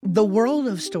The world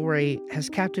of story has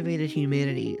captivated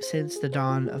humanity since the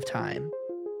dawn of time.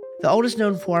 The oldest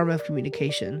known form of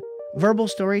communication, verbal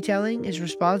storytelling is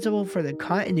responsible for the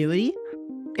continuity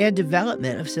and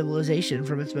development of civilization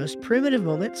from its most primitive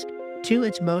moments to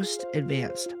its most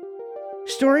advanced.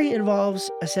 Story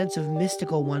involves a sense of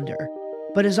mystical wonder,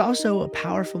 but is also a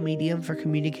powerful medium for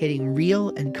communicating real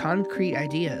and concrete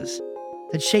ideas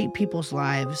that shape people's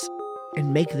lives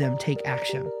and make them take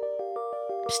action.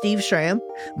 Steve Schramm,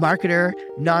 marketer,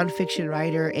 nonfiction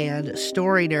writer, and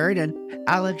story nerd, and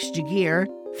Alex Jagier,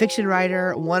 fiction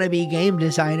writer, wannabe game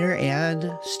designer,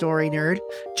 and story nerd,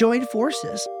 join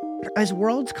forces as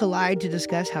worlds collide to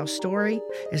discuss how story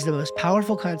is the most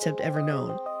powerful concept ever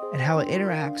known and how it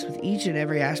interacts with each and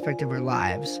every aspect of our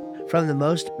lives, from the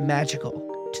most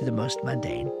magical to the most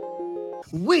mundane.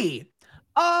 We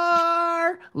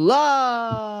are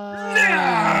live!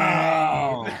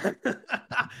 No!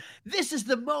 This is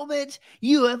the moment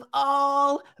you have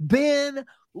all been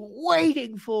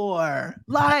waiting for.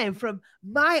 Live from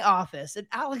my office and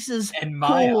Alex's And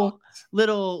my cool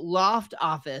little loft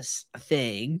office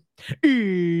thing.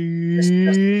 It's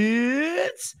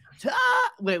time.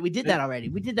 Wait, we did that already.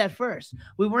 We did that first.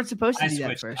 We weren't supposed to do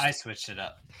that first. I switched it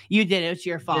up. You did it. It's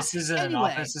your fault. This isn't an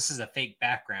office. This is a fake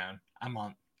background. I'm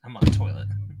on the toilet.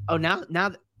 Oh, now.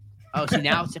 Oh, so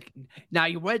now now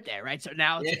you went there, right? So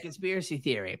now it's a conspiracy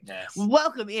theory. Yes.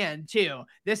 Welcome in to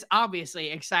this obviously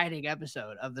exciting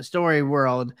episode of the Story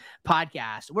World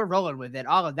podcast. We're rolling with it.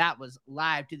 All of that was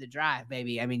live to the drive,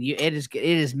 baby. I mean, it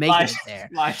is making it there.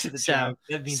 Live to the drive.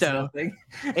 That means nothing.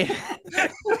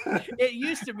 It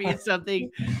used to mean something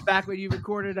back when you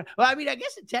recorded. Well, I mean, I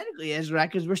guess it technically is,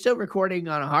 right? Because we're still recording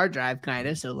on a hard drive, kind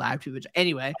of. So live to the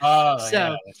anyway. Oh, so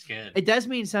yeah, that's good. It does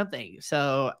mean something.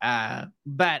 So,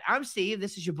 but I'm Steve.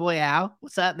 This is your boy Al.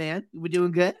 What's up, man? We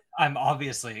doing good? I'm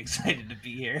obviously excited to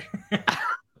be here.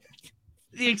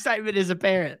 The excitement is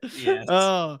apparent. Yes.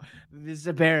 Oh, it's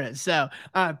apparent. So,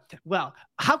 well,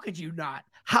 how could you not?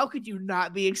 How could you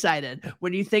not be excited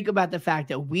when you think about the fact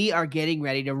that we are getting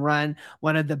ready to run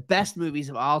one of the best movies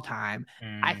of all time,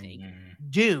 I think,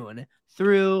 Dune,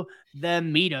 through the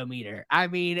meat-o-meter. I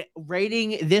mean,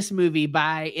 rating this movie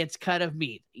by its cut of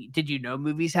meat. Did you know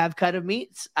movies have cuts of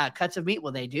meat?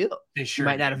 Well, they do. They sure You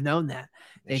might do. not have known that.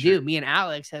 They sure do. Me and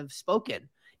Alex have spoken,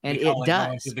 and we it call does.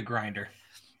 Going through the grinder.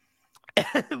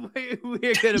 We're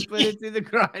going to put it through the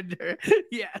grinder.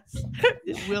 Yes.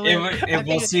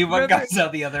 We'll see what comes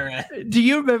out the other end. Do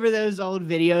you remember those old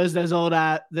videos,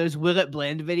 those Will It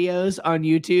Blend videos on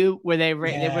YouTube where they would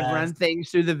run things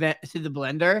through the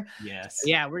blender? Yes.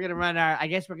 Yeah, we're going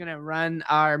to run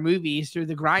our movies through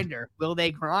the grinder. Will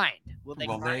they grind? Will they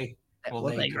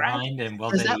grind and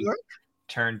will they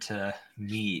turn to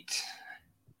meat?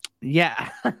 Yeah.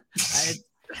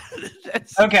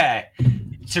 Okay.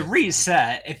 To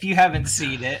reset, if you haven't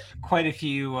seen it, quite a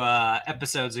few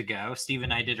episodes ago, Steve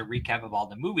and I did a recap of all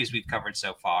the movies we've covered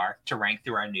so far to rank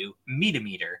through our new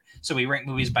meat-o-meter. So we rank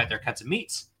movies by their cuts of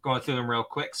meats. Going through them real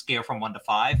quick, scale from 1 to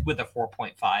 5 with a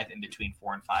 4.5 in between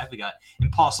 4 and 5. We got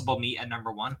Impossible Meat at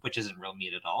number 1, which isn't real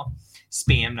meat at all.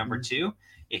 Spam number 2,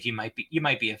 if you might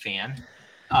be a fan.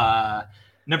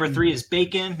 Number 3 is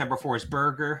bacon. Number 4 is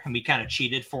burger, and we kind of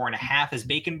cheated. 4.5 is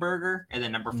bacon burger, and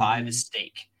then number 5 is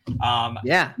steak.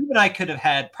 Even I could have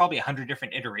had probably 100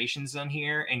 different iterations on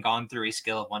here and gone through a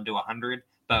scale of 1 to 100,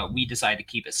 but we decided to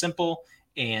keep it simple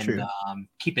and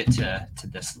keep it to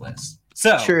this list.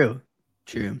 So true.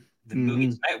 The movie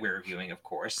tonight we're reviewing, of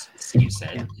course, Steve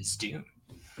said, is Dune.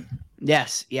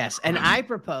 Yes. And I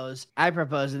propose,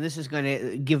 and this is going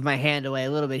to give my hand away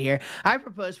a little bit here. I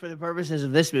propose for the purposes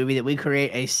of this movie that we create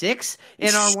a 6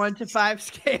 in our 1 to 5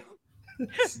 scale.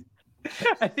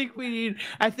 I think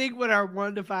what our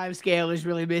 1 to 5 scale is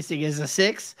really missing is a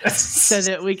 6 so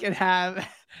that we can have,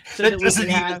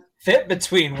 fit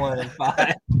between 1 and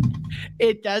 5.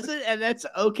 It doesn't, and that's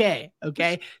okay.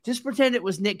 Okay. Just pretend it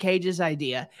was Nick Cage's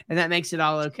idea and that makes it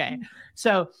all okay.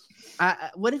 So,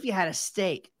 what if you had a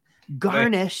steak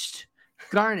garnished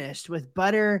with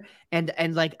butter and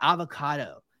like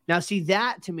avocado? Now, see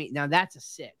that to me, now that's a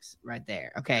 6 right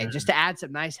there. Okay. Just to add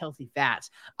some nice healthy fats.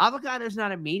 Avocado is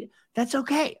not a meat. That's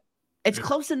okay. It's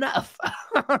close enough.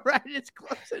 All right. It's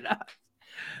close enough.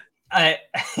 It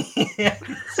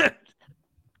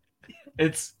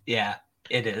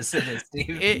is,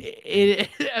 Steve.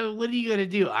 What are you going to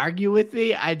do? Argue with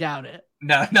me? I doubt it.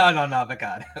 No,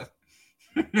 avocado.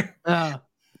 I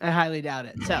highly doubt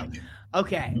it. So,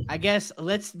 okay, I guess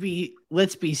let's be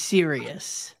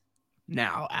serious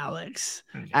now, Alex,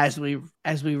 as we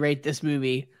rate this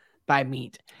movie by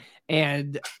meat.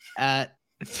 And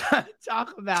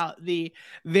talk about the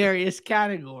various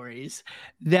categories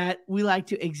that we like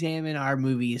to examine our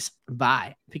movies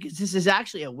by, because this is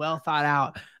actually a well thought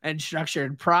out and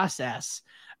structured process.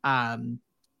 Um,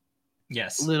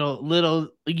 Yes. little,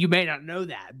 you may not know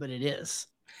that, but it is.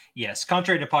 Yes,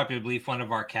 contrary to popular belief, one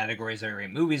of our categories that we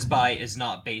rate movies by is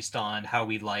not based on how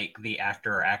we like the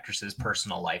actor or actress's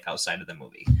personal life outside of the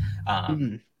movie. Um,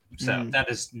 Mhm. so Mhm. that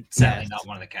is sadly Yes. not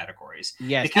one of the categories. The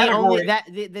Yes. The only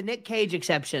category, that the Nick Cage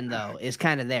exception though is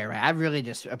kind of there, right? I really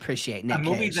just appreciate a Nick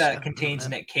movie Cage. So that contains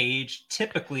Nick Cage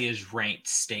typically is ranked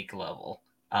steak level.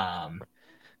 Um,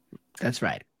 that's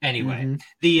right. Anyway,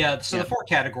 Mm-hmm. the 4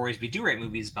 categories we do rate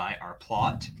movies by are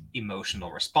plot,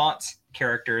 emotional response,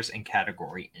 characters, and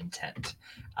category intent.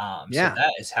 So Yeah.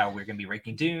 that is how we're going to be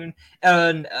ranking Dune,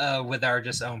 and with our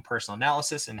just own personal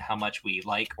analysis and how much we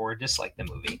like or dislike the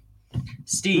movie. Mm.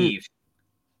 Steve,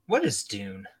 what is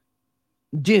Dune?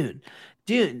 Dune.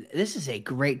 Dune. This is a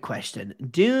great question.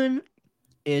 Dune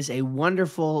is a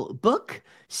wonderful book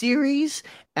series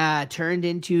turned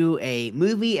into a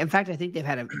movie. In fact, I think they've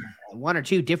had one or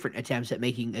two different attempts at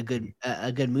making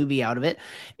a good movie out of it,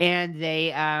 and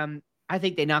they I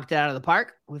think they knocked it out of the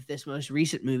park with this most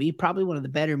recent movie. Probably one of the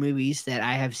better movies that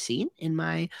I have seen in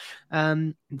my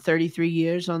 33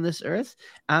 years on this earth.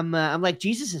 I'm like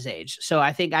Jesus's age, so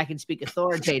I think I can speak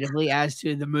authoritatively as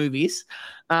to the movies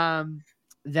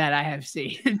that I have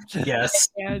seen. Yes,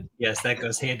 and yes, that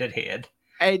goes hand in hand.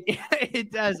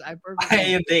 it does. I I perfectly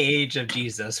am the age of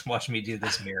Jesus. Watch me do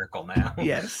this miracle now.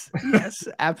 yes, yes,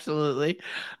 absolutely.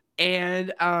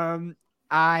 And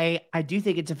I do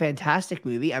think it's a fantastic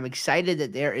movie. I'm excited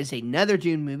that there is another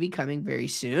Dune movie coming very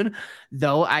soon,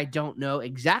 though I don't know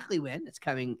exactly when it's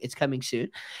coming. It's coming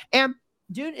soon. And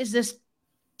Dune is this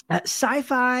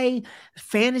sci-fi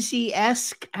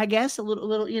fantasy-esque, I guess, a little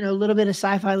a little bit of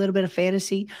sci-fi, a little bit of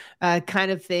fantasy kind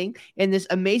of thing in this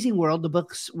amazing world. The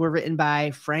books were written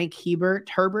by Frank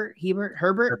Herbert.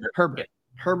 Yep.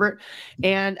 Herbert,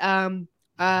 and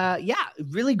yeah,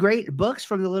 really great books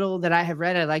from the little that I have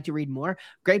read. I'd like to read more.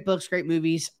 Great books, great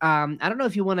movies. I don't know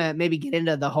if you want to maybe get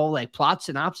into the whole like plot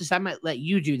synopsis. I might let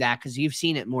you do that because you've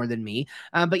seen it more than me.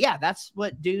 But yeah, that's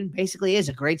what Dune basically is,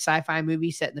 a great sci-fi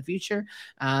movie set in the future.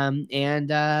 And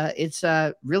it's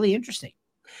really interesting.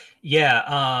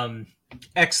 Yeah,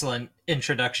 excellent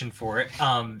introduction for it.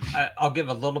 I'll give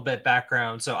a little bit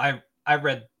background. So I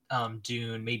read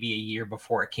Dune maybe a year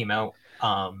before it came out.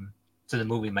 To the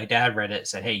movie, my dad read it,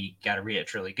 said, "Hey, you got to read it;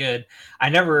 it's really good." I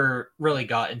never really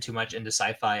got into much into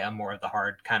sci-fi. I'm more of the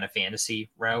hard kind of fantasy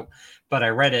route, but I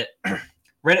read it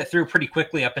read it through pretty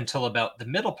quickly up until about the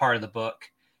middle part of the book,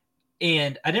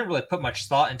 and I didn't really put much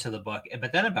thought into the book.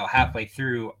 But then about halfway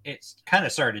through, it kind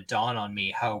of started to dawn on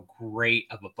me how great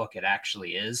of a book it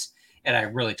actually is, and I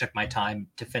really took my time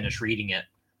to finish reading it.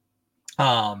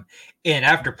 Um, and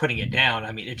after putting it down,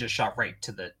 I mean, it just shot right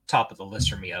to the top of the list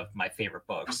for me of my favorite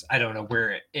books. I don't know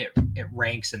where it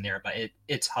ranks in there, but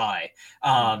it's high.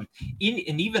 And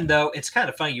even though it's kind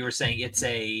of funny, you were saying it's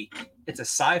a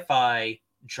sci-fi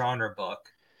genre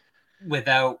book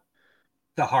without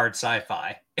the hard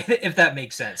sci-fi, if that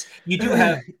makes sense. You do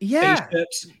have Yeah.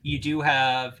 spaceships, you do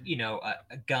have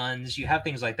guns, you have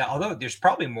things like that. Although there's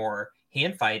probably more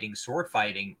hand fighting, sword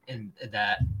fighting in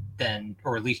that than,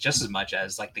 or at least just as much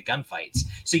as like the gunfights.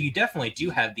 So you definitely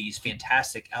do have these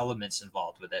fantastic elements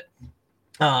involved with it.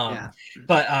 Um, Yeah.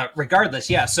 but regardless,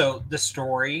 yeah. So the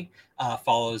story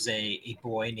follows a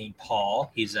boy named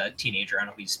Paul. He's a teenager. I don't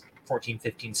know if he's 14,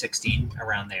 15, 16,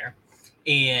 around there,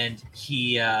 and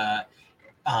he man,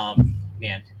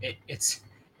 it's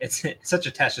such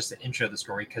a test just to intro the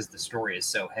story because the story is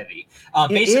so heavy. It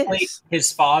Basically, is.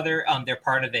 his father, they're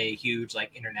part of a huge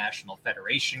like international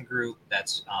federation group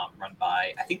that's run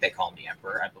by, I think they call him the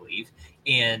Emperor, I believe,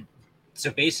 and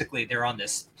so basically they're on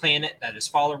this planet that his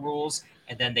father rules,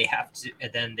 and then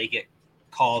they get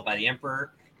called by the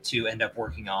Emperor to end up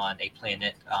working on a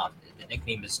planet. The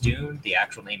nickname is Dune. The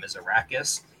actual name is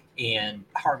Arrakis, and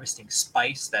harvesting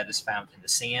spice that is found in the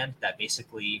sand that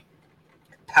basically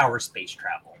powers space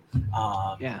travel,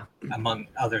 Yeah. among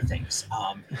other things.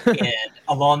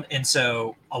 And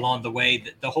so along the way,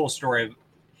 the whole story,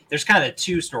 there's kind of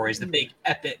two stories. The big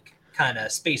epic kind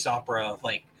of space opera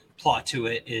like plot to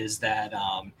it is that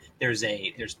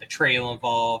there's betrayal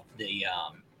involved.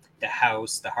 The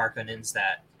house, the Harkonnens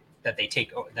that they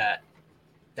take that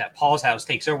Paul's house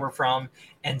takes over from,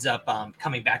 ends up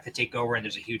coming back to take over, and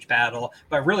there's a huge battle.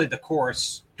 But really, the core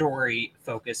story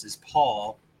focus is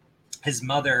Paul. His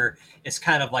mother is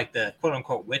kind of like the quote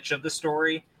unquote witch of the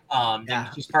story.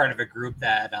 Yeah. She's part of a group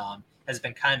that has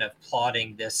been kind of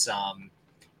plotting this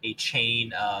a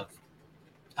chain of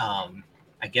um,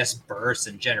 I guess, births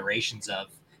and generations of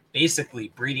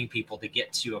basically breeding people to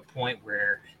get to a point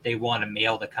where they want a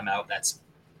male to come out that's,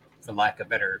 for lack of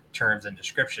better terms and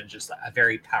descriptions, just a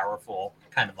very powerful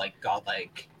kind of like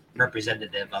godlike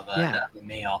representative of a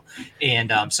male.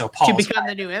 And so Paul to become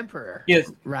the new emperor,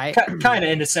 right? Kind of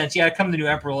in a sense, come the new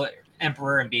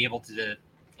emperor and be able to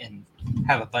and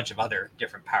have a bunch of other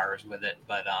different powers with it.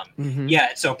 But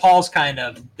so Paul's kind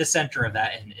of the center of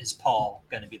that, and is Paul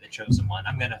going to be the chosen one?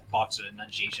 I'm going to box it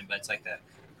enunciation, but it's like the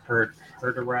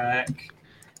Herderak.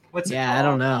 What's it called? I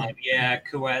don't know.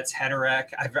 Kuetz, Hederek.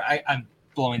 I'm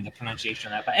blowing the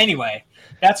pronunciation of that, but anyway,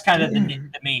 that's kind of the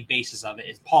main basis of it,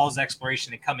 is Paul's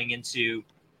exploration and coming into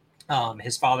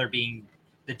his father being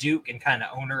the duke and kind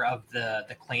of owner of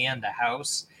the clan, the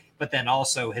house, but then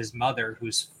also his mother,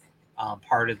 who's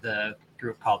part of the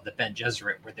group called the Ben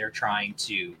Gesserit, where they're trying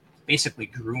to basically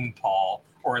groom Paul,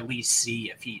 or at least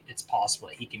see if it's possible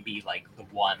that he can be like the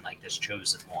one, like this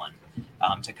chosen one,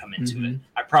 to come into it.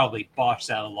 I probably botched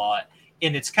that a lot.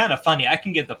 And it's kind of funny. I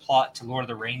can give the plot to Lord of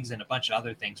the Rings and a bunch of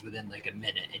other things within like a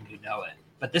minute, and you know it.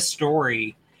 But this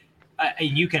story,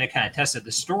 and you can kind of test it,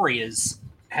 the story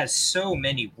has so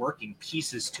many working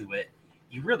pieces to it.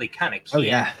 You really kind of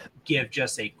can't give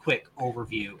just a quick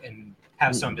overview and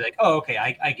have someone be like, oh, okay,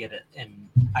 I get it, and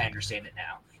I understand it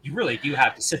now. You really do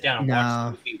have to sit down and watch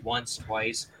the movie once,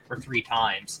 twice, or 3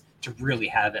 times to really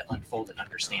have it unfold and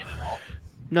understand it all.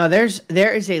 No, there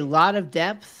is a lot of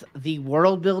depth. The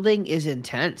world building is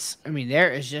intense. I mean,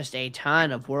 there is just a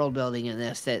ton of world building in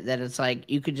this that it's like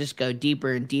you could just go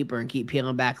deeper and deeper and keep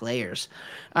peeling back layers.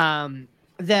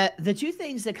 The two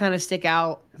things that kind of stick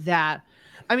out that,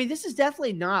 I mean, this is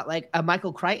definitely not like a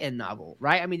Michael Crichton novel,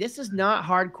 right? I mean, this is not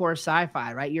hardcore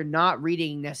sci-fi, right? You're not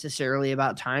reading necessarily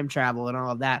about time travel and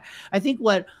all of that. I think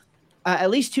what at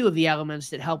least 2 of the elements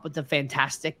that help with the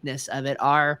fantasticness of it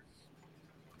are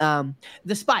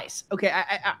the spice. Okay,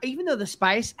 I even though the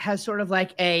spice has sort of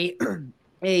like a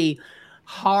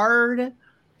hard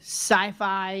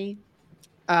sci-fi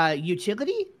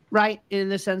utility, right? In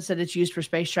the sense that it's used for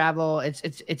space travel, it's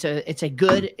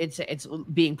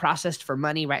being processed for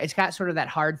money, right? It's got sort of that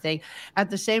hard thing. At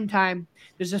the same time,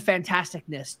 there's a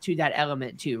fantasticness to that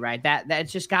element too, right? That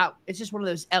it's just one of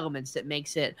those elements that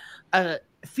makes it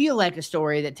feel like a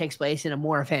story that takes place in a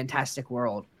more fantastic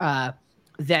world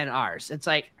than ours. It's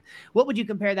like, what would you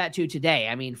compare that to today?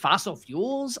 I mean, fossil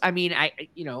fuels. I mean, I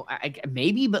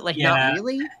maybe, but like not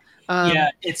really.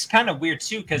 It's kind of weird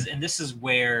too, because this is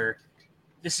where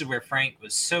Frank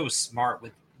was so smart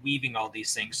with weaving all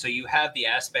these things. So you have the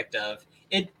aspect of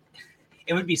it.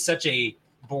 It would be such a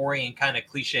boring and kind of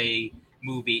cliche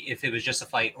movie if it was just a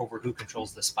fight over who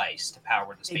controls the spice to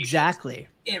power the spaceship. Exactly.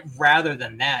 Rather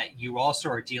than that, you also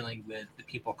are dealing with the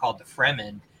people called the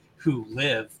Fremen, who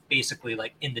live basically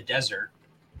like in the desert.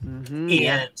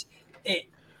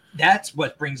 That's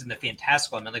what brings in the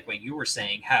fantastical. I mean, like what you were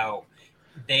saying, how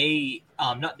they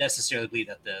not necessarily believe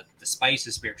that the spice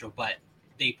is spiritual, but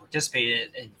they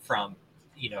participated in from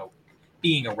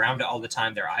being around it all the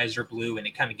time. Their eyes are blue, and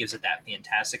it kind of gives it that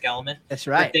fantastic element. That's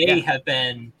right. But they have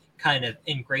been kind of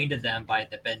ingrained in them by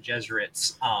the Ben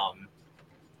Gesserit's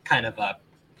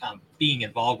being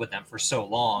involved with them for so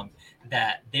long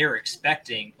that they're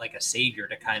expecting like a savior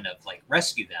to kind of like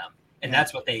rescue them. And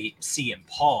that's what they see in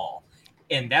Paul.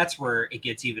 And that's where it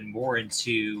gets even more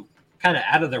into kind of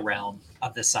out of the realm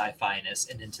of the sci-fi-ness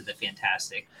and into the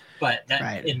fantastic. But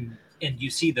that and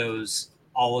you see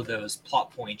all of those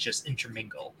plot points just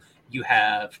intermingle. You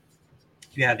have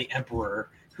the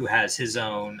Emperor who has his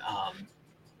own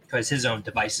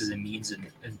devices and means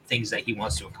and things that he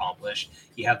wants to accomplish.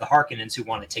 You have the Harkonnens who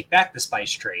want to take back the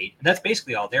spice trade. And that's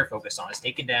basically all they're focused on, is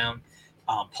taking down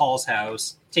Paul's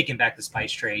house, taking back the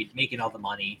spice trade, making all the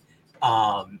money.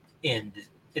 And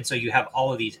so you have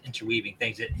all of these interweaving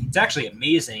things. It's actually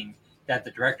amazing that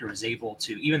the director was able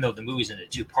to, even though the movie's into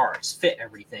 2 parts, fit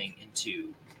everything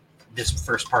into this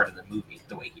first part of the movie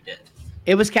the way he did.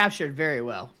 It was captured very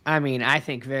well. I mean, I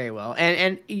think very well.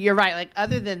 And you're right. Like,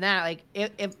 other than that, like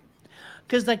if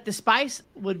because like the spice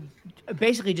would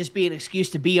basically just be an excuse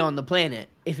to be on the planet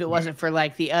if it wasn't for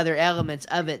like the other elements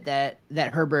of it that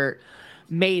Herbert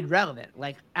made relevant.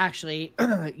 Like actually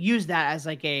use that as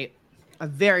like a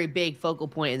very big focal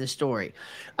point in the story.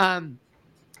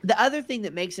 The other thing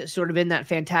that makes it sort of in that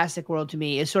fantastic world to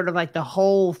me is sort of like the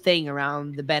whole thing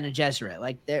around the Bene Gesserit,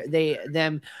 like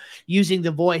them using the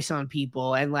voice on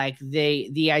people, and like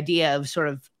the idea of sort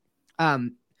of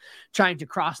trying to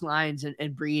cross lines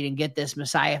and breed and get this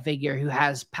Messiah figure who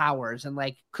has powers. And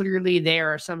like clearly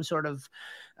there's some sort of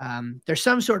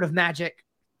magic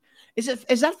Is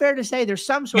that fair to say? There's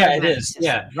some sort Yeah, of it magic is.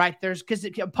 Yeah, system, right? There's because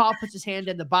Paul puts his hand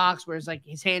in the box, whereas like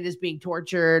his hand is being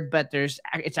tortured, but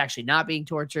it's actually not being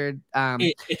tortured.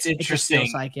 it's It just feels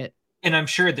interesting. like it. And I'm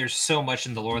sure there's so much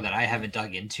in the lore that I haven't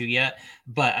dug into yet.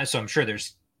 But so I'm sure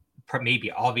there's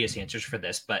maybe obvious answers for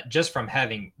this. But just from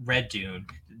having read Dune,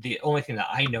 the only thing that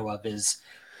I know of is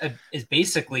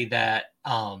basically that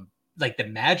like the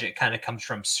magic kind of comes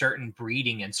from certain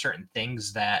breeding and certain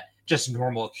things that just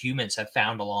normal humans have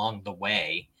found along the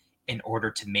way in order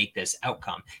to make this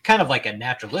outcome. Kind of like a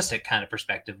naturalistic kind of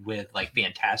perspective with like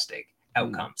fantastic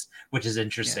outcomes, which is Yeah.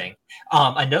 interesting.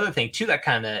 Another thing too that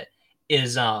kind of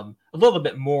is a little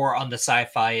bit more on the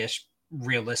sci-fi-ish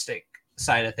realistic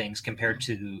side of things compared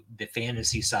to the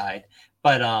fantasy side.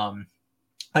 But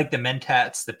like the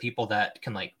mentats, the people that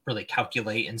can like really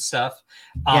calculate and stuff.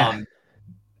 Yeah.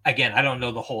 Again, I don't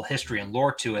know the whole history and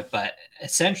lore to it, but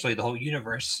essentially the whole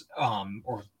universe,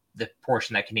 or the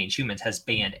portion that contains humans, has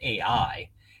banned AI.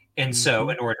 And so Mm-hmm.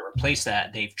 in order to replace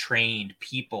that, they've trained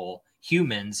people,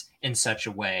 humans, in such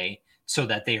a way so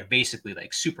that they are basically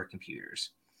like supercomputers.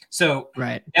 So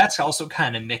Right. that's also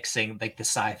kind of mixing like the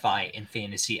sci-fi and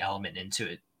fantasy element into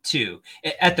it too.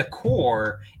 At the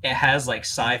core, it has like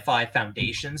sci-fi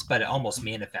foundations, but it almost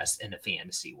manifests in a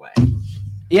fantasy way.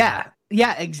 Yeah.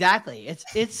 Yeah. Exactly.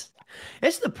 It's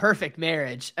the perfect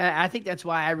marriage. I think that's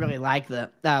why I really like why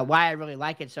I really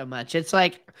like it so much. It's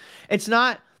like it's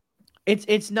not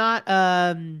it's not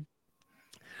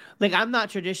like I'm not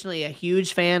traditionally a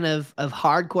huge fan of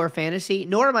hardcore fantasy,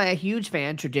 nor am I a huge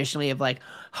fan traditionally of like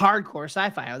hardcore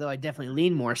sci-fi, although I definitely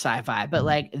lean more sci-fi. But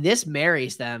like this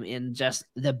marries them in just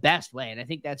the best way, and I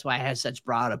think that's why it has such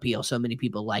broad appeal. So many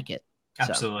people like it. So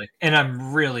Absolutely. And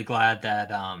I'm really glad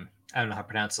that I don't know how to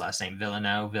pronounce the last name,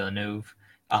 Villeneuve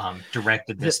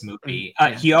directed the this movie.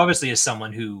 yeah. He obviously is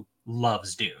someone who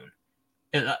loves Dune.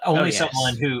 Oh Only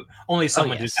someone yes. Oh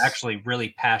who's yes. actually really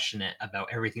passionate about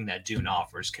everything that Dune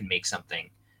offers can make something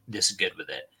this good with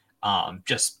it.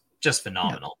 Just Yep.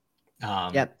 phenomenal.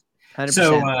 Um, Yep.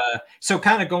 100%. so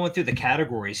kind of going through the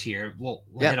categories here, we'll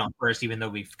hit Yep. on first, even though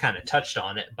we've kind of touched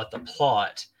on it, but the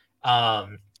plot.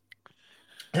 Um,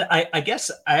 I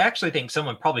guess I actually think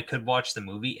someone probably could watch the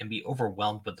movie and be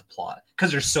overwhelmed with the plot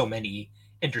because there's so many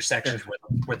Sure. intersections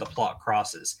where the plot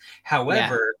crosses. Yeah.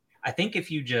 However, I think if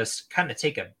you just kind of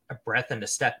take a breath and a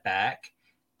step back,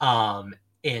 um,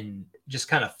 and just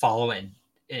kind of follow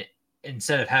it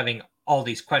instead of having all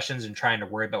these questions and trying to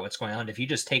worry about what's going on, if you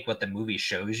just take what the movie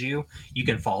shows you, you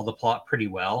can follow the plot pretty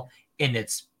well, and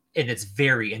it's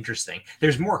very interesting.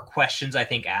 There's more questions I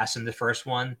think asked in the first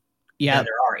one than Yep.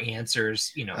 there are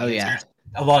answers. You know, Oh yeah. answers.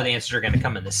 A lot of the answers are going to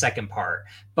come in the second part,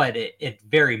 but it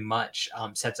very much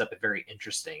sets up a very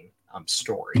interesting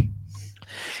story.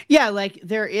 Yeah, like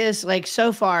there is like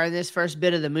so far in this first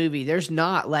bit of the movie, there's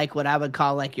not like what I would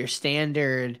call like your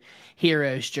standard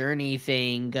hero's journey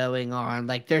thing going on.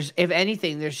 Like there's if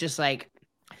anything, there's just like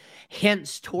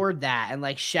hints toward that and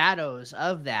like shadows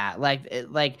of that.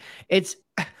 Like it's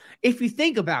if you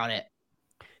think about it,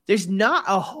 there's not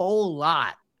a whole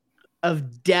lot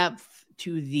of depth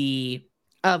to the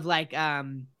of like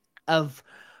of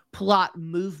plot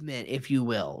movement, if you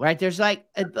will, right? There's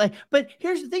but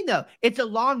here's the thing though, it's a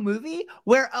long movie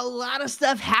where a lot of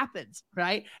stuff happens,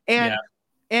 right? Yeah,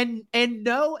 And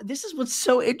no, this is what's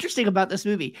so interesting about this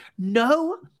movie.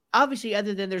 No, obviously,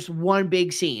 other than there's one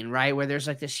big scene, right, where there's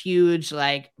like this huge,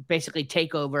 like basically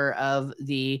takeover of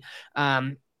the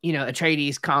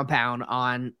Atreides compound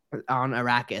on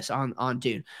Arrakis on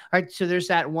Dune. All right, so there's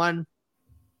that one.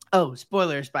 Oh,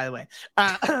 spoilers, by the way.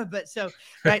 But so,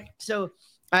 right. So,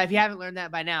 if you haven't learned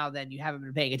that by now, then you haven't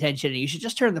been paying attention and you should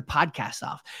just turn the podcast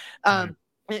off.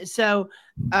 Mhm. So,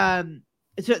 um,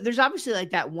 so there's obviously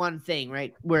like that one thing,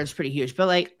 right, where it's pretty huge, but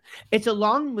like it's a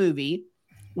long movie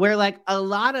where like a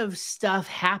lot of stuff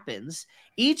happens.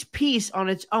 Each piece on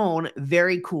its own,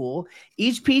 very cool.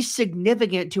 Each piece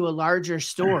significant to a larger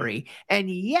story. And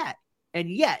yet,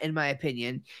 in my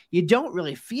opinion, you don't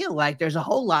really feel like there's a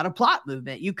whole lot of plot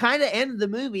movement. You kind of end the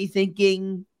movie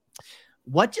thinking,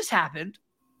 what just happened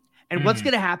and what's Mhm.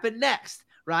 going to happen next?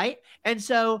 Right. And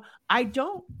so I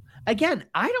don't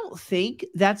think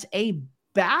that's a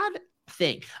bad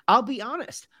thing. I'll be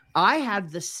honest. I had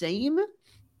the same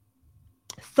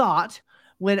thought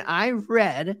when I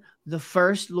read the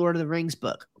first Lord of the Rings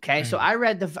book. Okay. So Mhm.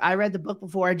 I read the book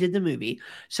before I did the movie.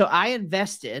 So I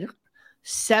invested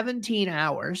 17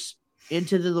 hours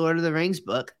into the Lord of the Rings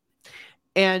book.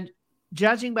 And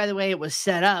judging by the way it was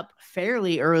set up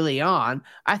fairly early on,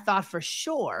 I thought for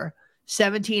sure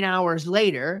 17 hours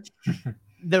later,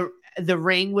 the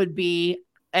ring would be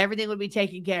everything would be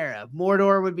taken care of.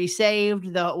 Mordor would be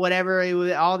saved,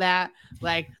 all that.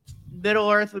 Like Middle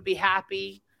Earth would be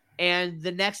happy, and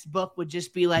the next book would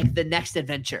just be like the next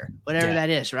adventure, whatever that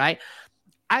is, right?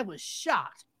 I was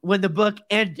shocked when the book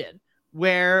ended,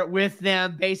 where with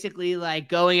them basically like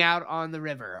going out on the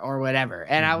river or whatever.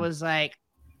 And I was like,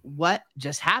 what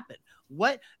just happened?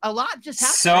 What a lot just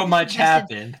happened. So much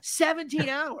happened. 17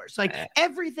 hours. Like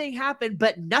everything happened,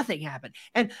 but nothing happened.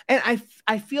 And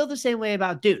I feel the same way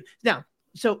about Dune. Now,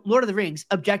 so Lord of the Rings,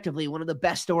 objectively, one of the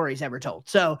best stories ever told.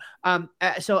 So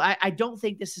I don't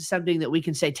think this is something that we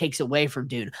can say takes away from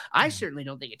Dune. I certainly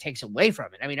don't think it takes away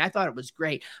from it. I mean, I thought it was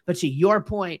great. But to your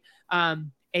point,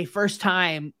 a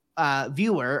first-time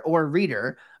viewer or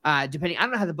reader, depending, I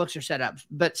don't know how the books are set up,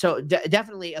 but so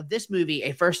definitely of this movie,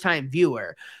 a first-time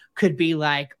viewer could be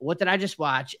like, what did I just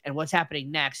watch and what's happening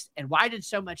next? And why did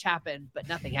so much happen, but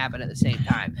nothing happened at the same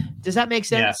time? Does that make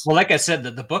sense? Yeah. Well, like I said,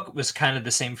 the book was kind of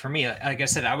the same for me. Like I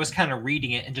said, I was kind of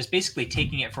reading it and just basically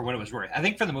taking it for what it was worth. I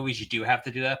think for the movies, you do have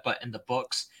to do that. But in the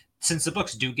books, since the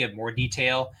books do give more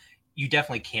detail, you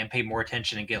definitely can pay more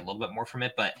attention and get a little bit more from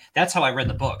it. But that's how I read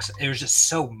the books. It was just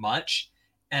so much.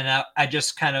 And I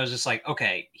just kind of was just like,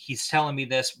 okay, he's telling me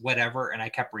this, whatever. And I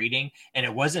kept reading. And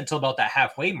it wasn't until about that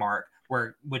halfway mark,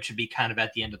 which would be kind of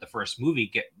at the end of the first movie,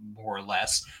 get more or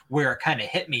less, where it kind of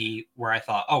hit me where I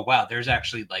thought, oh, wow, there's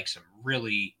actually like some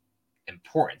really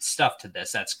important stuff to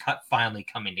this that's finally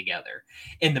coming together.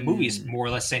 In the movies, more or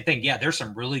less same thing. Yeah, there's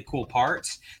some really cool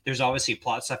parts. There's obviously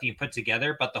plot stuff you can put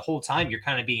together, but the whole time you're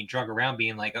kind of being drug around,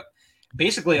 being like,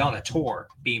 basically on a tour,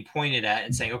 being pointed at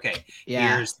and saying, okay,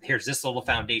 here's this little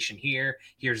foundation here,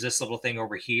 here's this little thing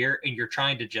over here, and you're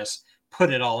trying to just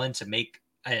put it all in to make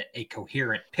a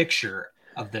coherent picture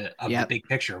of the big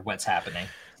picture of what's happening.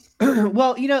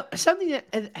 Well, something that,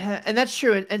 and that's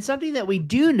true, and something that we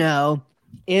do know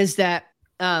is that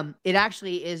it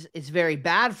actually is very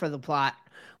bad for the plot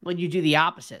when you do the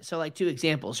opposite. So, like 2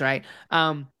 examples, right?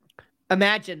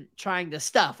 Imagine trying to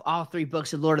stuff all 3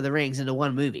 books of Lord of the Rings into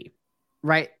one movie,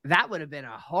 right? That would have been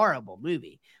a horrible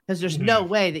movie because there's no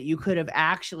way that you could have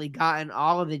actually gotten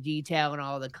all of the detail and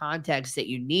all of the context that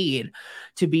you need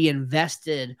to be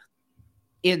invested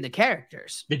in the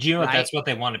characters. Did you know that's what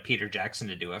they wanted Peter Jackson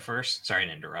to do at first? Sorry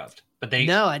to interrupt, but I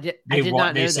did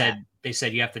not know that. They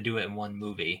said you have to do it in one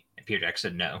movie. And Peter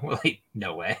Jackson said no. Like,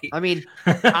 no way. I mean,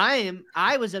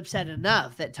 I was upset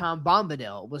enough that Tom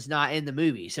Bombadil was not in the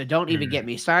movie, so don't even get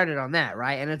me started on that,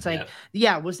 right? And it's like,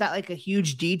 was that like a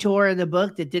huge detour in the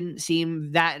book that didn't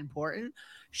seem that important?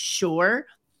 Sure.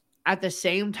 At the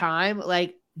same time,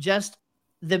 like just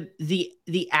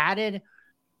the added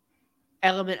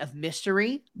element of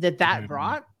mystery that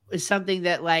brought is something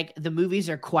that like the movies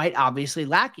are quite obviously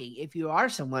lacking if you are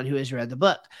someone who has read the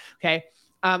book. Okay.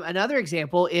 Another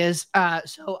example is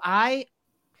my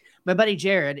buddy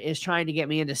Jared is trying to get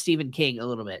me into Stephen King a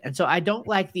little bit. And so I don't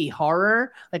like the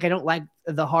horror. Like I don't like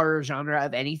the horror genre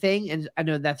of anything. And I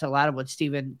know that's a lot of what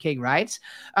Stephen King writes.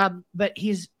 But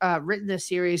he's written this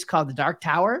series called The Dark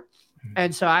Tower.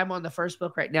 And so I'm on the first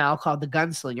book right now called The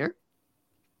Gunslinger.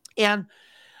 And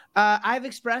I've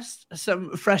expressed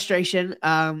some frustration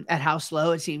at how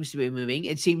slow it seems to be moving.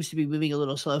 It seems to be moving a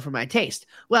little slow for my taste.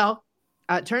 Well,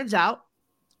 it turns out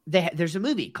there's a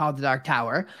movie called The Dark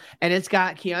Tower, and it's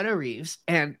got Keanu Reeves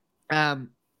and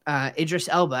Idris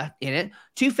Elba in it.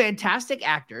 2 fantastic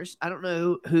actors. I don't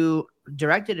know who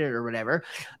directed it or whatever.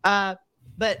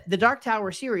 But the Dark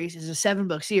Tower series is a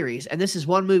 7-book series, and this is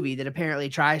one movie that apparently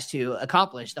tries to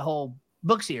accomplish the whole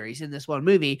book series in this one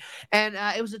movie, and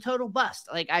it was a total bust.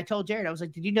 Like I told Jared, I was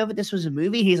like, did you know that this was a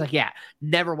movie? He's like, yeah,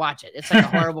 never watch it. It's like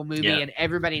a horrible movie and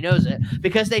everybody knows it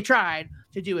because they tried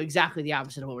to do exactly the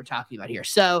opposite of what we're talking about here.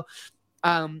 So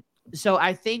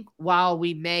I think while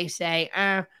we may say,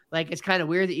 like it's kind of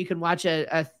weird that you can watch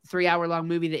a 3-hour long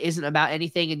movie that isn't about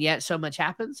anything and yet so much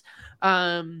happens,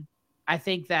 I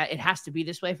think that it has to be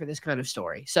this way for this kind of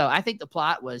story. So I think the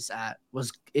plot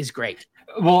is great.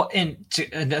 Well, and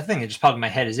another thing that just popped in my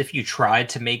head is if you tried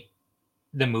to make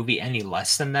the movie any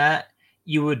less than that,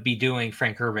 you would be doing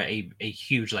Frank Herbert a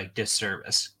huge like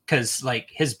disservice because like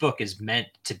his book is meant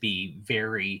to be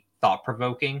very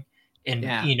thought-provoking and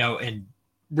and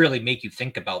really make you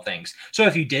think about things. So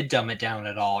if you did dumb it down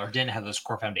at all or didn't have those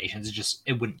core foundations,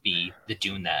 it wouldn't be the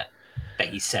Dune that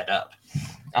he set up.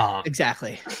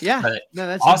 Exactly. Yeah. No,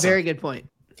 that's awesome. A very good point.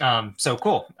 So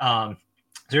cool.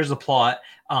 There's the plot.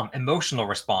 Emotional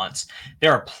response.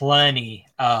 There are plenty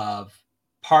of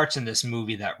parts in this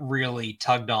movie that really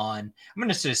tugged on, I'm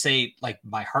going to just say like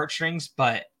my heartstrings,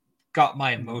 but got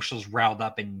my emotions riled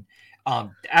up, and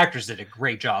the actors did a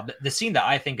great job. The scene that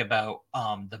I think about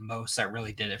the most that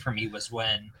really did it for me was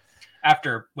when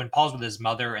after when Paul's with his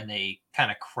mother and they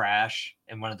kind of crash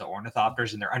in one of the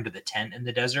ornithopters and they're under the tent in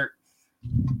the desert,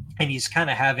 and he's kind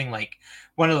of having like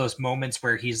one of those moments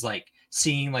where he's like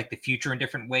seeing like the future in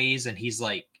different ways, and he's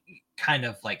like kind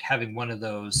of like having one of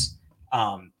those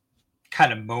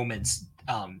kind of moments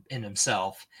in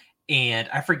himself. And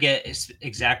I forget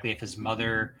exactly if his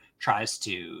mother tries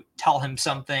to tell him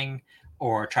something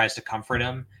or tries to comfort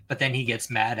him, but then he gets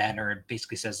mad at her and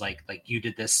basically says like you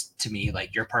did this to me,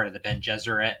 like you're part of the Ben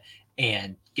Gesserit,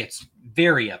 and gets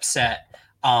very upset.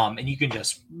 And you can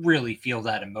just really feel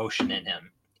that emotion in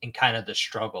him and kind of the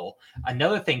struggle.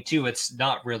 Another thing too, it's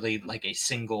not really like a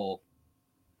single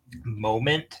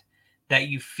moment that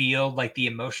you feel like the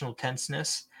emotional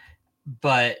tenseness,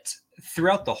 but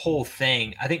throughout the whole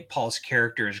thing, I think Paul's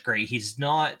character is great.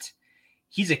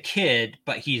 He's a kid,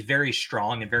 but he's very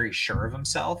strong and very sure of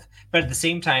himself. But at the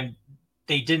same time,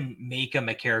 they didn't make him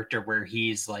a character where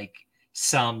he's like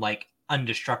some like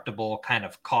indestructible kind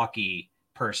of cocky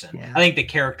person. Yeah. I think the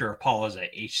character of Paul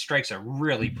he strikes a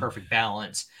really perfect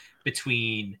balance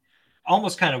between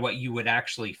almost kind of what you would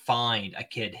actually find a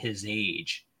kid his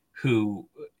age who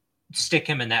stick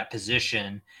him in that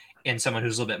position and someone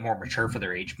who's a little bit more mature for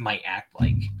their age might act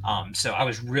like. So I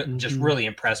was just really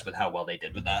impressed with how well they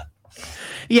did with that.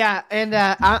 Yeah, and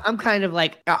I'm kind of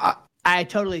like I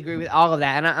totally agree with all of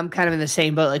that, and I'm kind of in the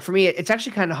same boat. Like for me, it's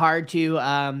actually kind of hard to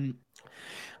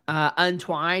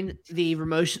untwine the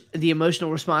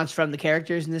emotional response from the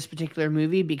characters in this particular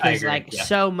movie, because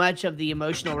so much of the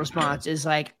emotional response is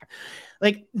like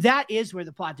that is where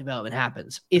the plot development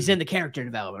happens, is in the character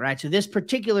development, right? So this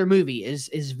particular movie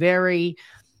is very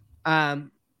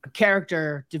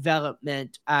character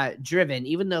development driven,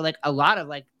 even though like a lot of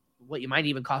like what you might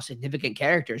even call significant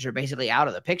characters are basically out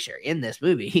of the picture in this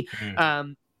movie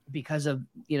because of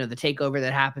the takeover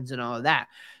that happens and all of that.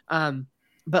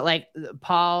 But like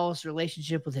Paul's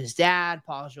relationship with his dad,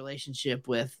 Paul's relationship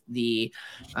with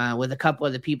with a couple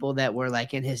of the people that were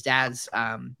like in his dad's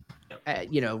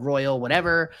royal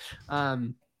whatever,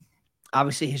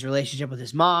 obviously his relationship with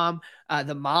his mom,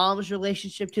 the mom's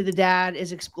relationship to the dad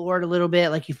is explored a little bit.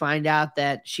 Like you find out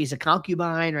that she's a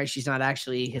concubine, right? She's not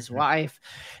actually his wife.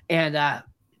 And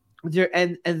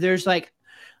there's like,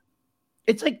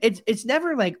 it's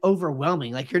never like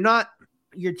overwhelming. Like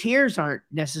your tears aren't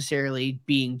necessarily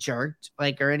being jerked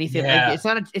like or anything. Yeah.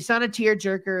 Like it's not a tear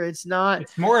jerker. It's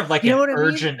more of like an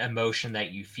urgent emotion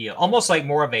that you feel, almost like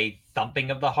more of a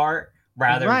thumping of the heart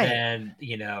rather than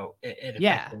it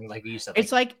affecting, like you said.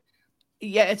 It's like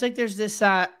there's this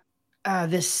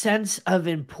this sense of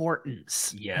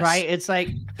importance. Yes. Right. It's like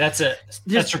that's a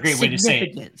great way to say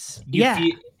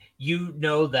it. You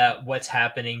know that what's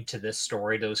happening to this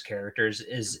story, those characters,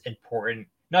 is important,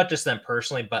 not just them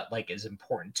personally, but like is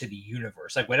important to the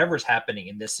universe. Like whatever's happening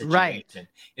in this situation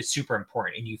is super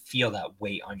important, and you feel that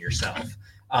weight on yourself.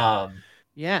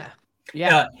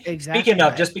 Exactly. Speaking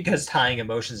of, just because tying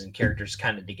emotions and characters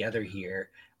kind of together here,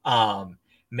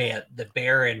 man, the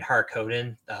Baron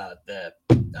Harkonnen, the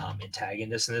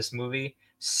antagonist in this movie,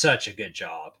 such a good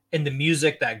job. And the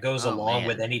music that goes along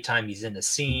with anytime he's in the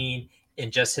scene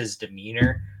and just his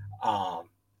demeanor.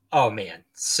 Oh man,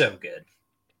 so good.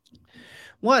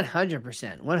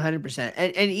 100%.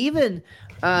 And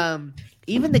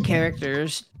even the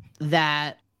characters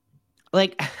that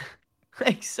like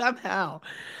somehow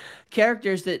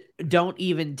characters that don't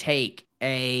even take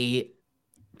a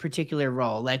particular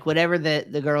role, like whatever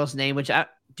the girl's name, which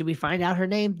do we find out her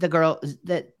name? The girl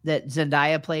that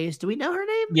Zendaya plays, do we know her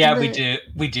name? Yeah,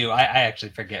 we do. I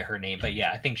actually forget her name, but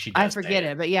yeah, I think she does. I forget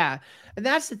it, but yeah. And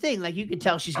that's the thing. Like you can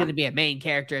tell she's going to be a main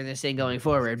character in this thing going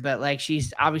forward, but like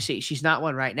she's not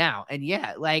one right now. And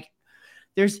yeah, like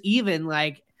there's even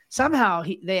like somehow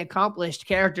they accomplished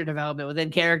character development within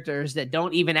characters that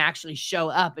don't even actually show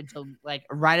up until like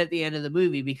right at the end of the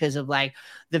movie because of like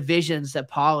the visions that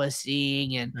Paul is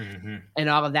seeing and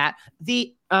all of that.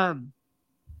 The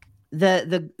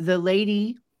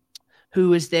lady who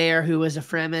was there, who was a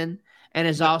Fremen, and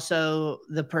is also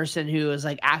the person who is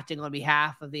like acting on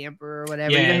behalf of the emperor or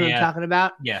whatever. You know who I'm talking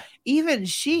about? Yeah. Even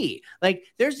she, like,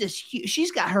 there's this, she's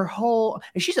got her whole,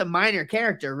 and she's a minor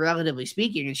character, relatively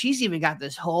speaking, and she's even got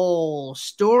this whole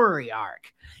story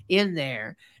arc in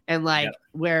there. And like,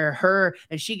 where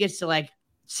she gets to like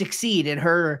succeed in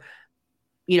her,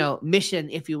 mission,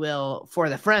 if you will, for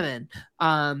the Fremen,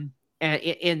 and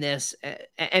in this,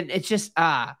 and it's just,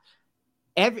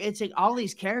 it's like all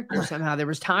these characters somehow there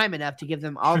was time enough to give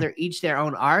them all each their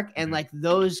own arc, and like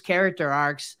those character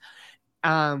arcs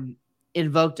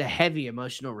invoked a heavy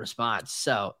emotional response.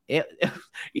 So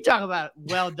you talk about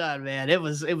well done, man. It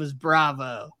was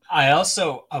bravo. I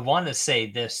want to say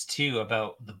this too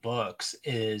about the books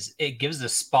is it gives the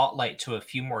spotlight to a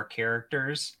few more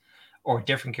characters or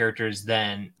different characters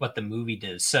than what the movie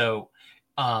did. So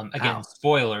again, How?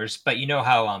 spoilers, but you know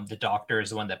how the doctor is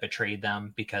the one that betrayed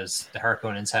them because the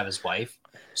Harkonnens have his wife.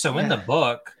 So in the Yeah.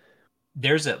 book,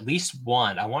 there's at least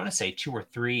one, I want to say 2 or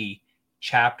 3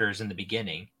 chapters in the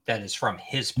beginning that is from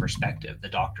his perspective, the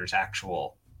doctor's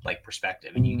actual like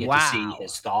perspective, and you get to see Wow.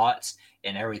 his thoughts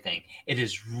and everything. It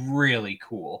is really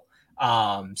cool.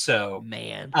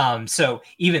 Man. So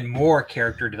even more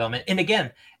character development, and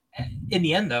again, in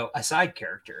the end though, a side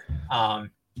character.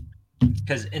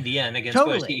 Because in the end, again,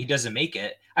 spoilers, he Totally. doesn't make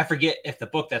it. I forget if the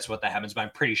book that's what that happens, but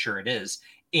I'm pretty sure it is.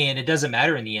 And it doesn't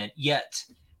matter in the end. Yet,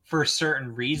 for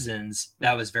certain reasons,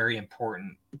 that was very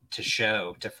important to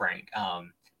show to Frank.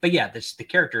 But yeah, the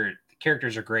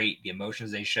characters are great. The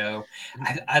emotions they show.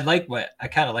 I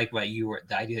kind of like what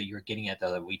the idea that you were getting at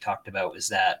though that we talked about is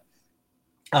that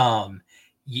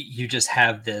you just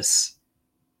have this.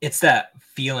 It's that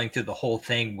feeling through the whole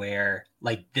thing where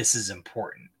like this is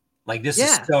important. Like this is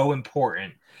Yeah. so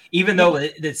important, even though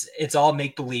it's all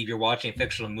make believe. You're watching a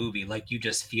fictional movie, like you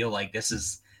just feel like this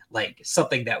is like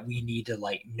something that we need to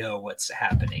like know what's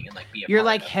happening and like be a You're part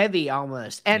like of. heavy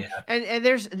almost. And Yeah. and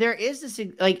there is this,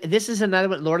 like, this is another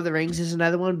one. Lord of the Rings is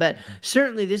another one, but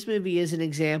certainly this movie is an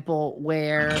example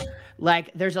where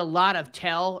like there's a lot of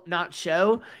tell not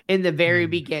show in the very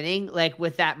beginning, like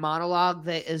with that monologue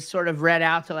that is sort of read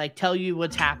out to like tell you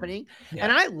what's happening. Yeah.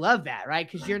 And I love that, right?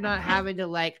 Because you're not having to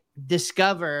like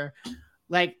discover,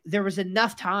 like there was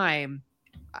enough time,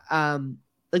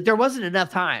 like there wasn't enough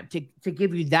time to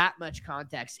give you that much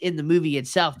context in the movie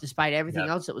itself, despite everything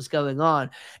else that was going on.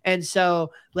 And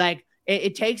so like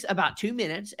it takes about 2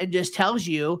 minutes and just tells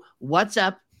you what's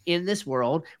up in this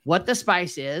world, what the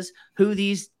spice is, who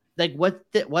these, like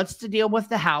what's the deal with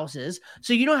the houses.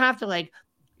 So you don't have to like,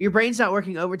 your brain's not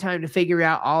working overtime to figure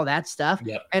out all that stuff.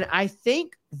 Yep. And I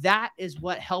think that is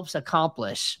what helps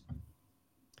accomplish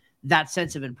that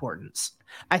sense of importance.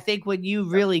 I think when you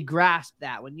really grasp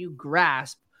that, when you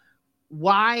grasp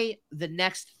why the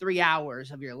next 3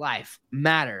 hours of your life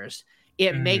matters,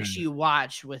 it makes you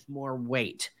watch with more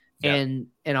weight and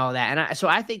all that. And so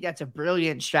I think that's a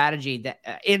brilliant strategy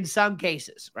that in some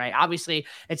cases, right? Obviously,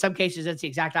 in some cases, it's the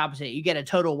exact opposite. You get a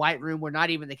total white room where not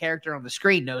even the character on the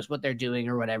screen knows what they're doing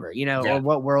or whatever, you know, or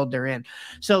what world they're in.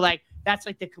 So like, that's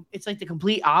like it's like the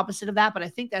complete opposite of that. But I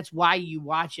think that's why you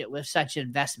watch it with such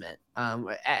investment.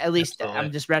 At least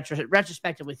I'm just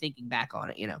retrospectively thinking back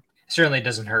on it, you know. Certainly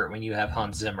doesn't hurt when you have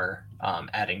Hans Zimmer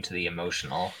adding to the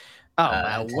emotional. Oh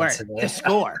my word! The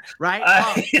score, right?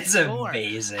 It's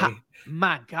amazing.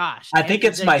 My gosh! I think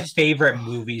it's my favorite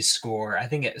movie score. I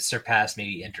think it surpassed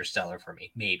maybe Interstellar for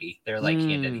me. Maybe they're like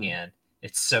hand in hand.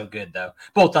 It's so good though.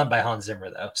 Both done by Hans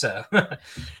Zimmer though. So.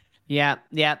 Yeah.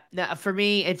 No, for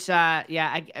me, it's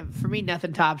for me,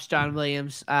 nothing tops John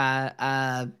Williams.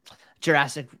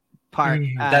 Jurassic Park.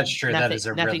 That's true. That is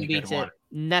a really good one.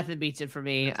 Nothing beats it for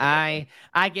me. I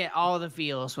get all the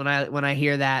feels when I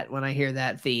hear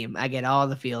that theme. I get all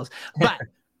the feels. But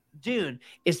Dune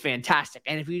is fantastic,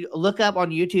 and if you look up on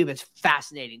YouTube, it's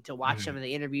fascinating to watch some of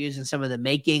the interviews and some of the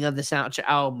making of the soundtrack.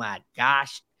 Oh my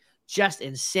gosh, just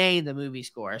insane, the movie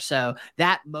score. So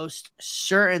that most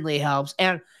certainly helps.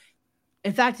 And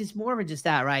in fact, it's more than just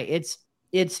that, right? It's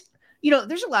you know,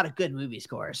 there's a lot of good movie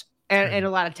scores and a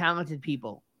lot of talented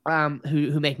people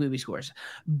who make movie scores,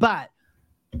 but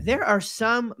there are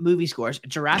some movie scores.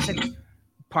 Jurassic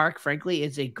Park, frankly,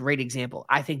 is a great example.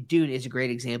 I think Dune is a great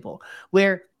example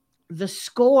where the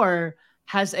score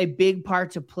has a big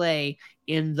part to play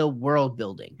in the world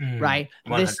building, right?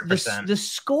 100%. The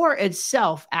score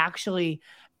itself actually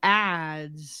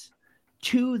adds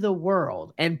to the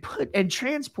world and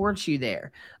transports you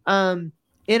there in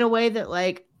a way that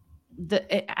like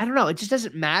I don't know, it just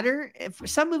doesn't matter. For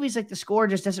some movies, like the score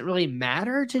just doesn't really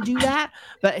matter to do that,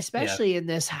 but especially in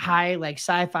this high like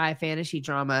sci-fi fantasy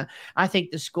drama, I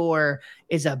think the score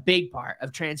is a big part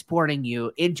of transporting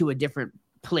you into a different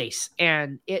place,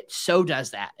 and it so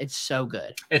does that. It's so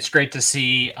good. It's great to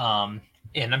see, and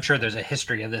I'm sure there's a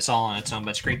history of this all on its own, but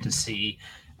it's great to see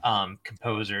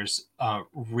composers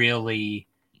really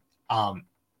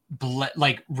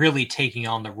really taking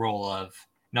on the role of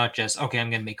not just, okay, I'm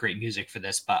going to make great music for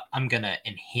this, but I'm going to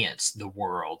enhance the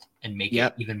world and make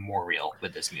it even more real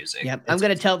with this music. I'm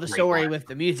going to tell the story with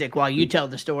the music while you tell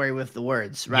the story with the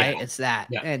words, right? It's that.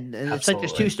 And it's like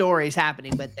there's two stories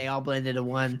happening, but they all blend into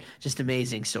one just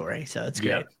amazing story. So it's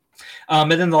great.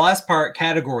 And then the last part,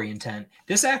 category intent.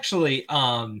 This actually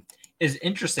is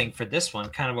interesting for this one,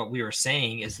 kind of what we were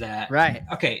saying, is that Right.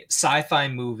 okay, sci-fi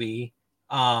movie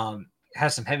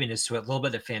has some heaviness to it, a little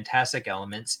bit of fantastic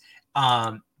elements.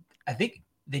 I think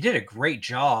they did a great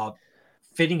job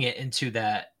fitting it into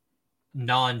that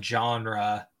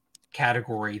non-genre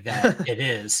category that it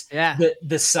is. Yeah.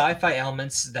 The sci-fi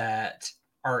elements that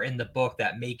are in the book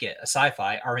that make it a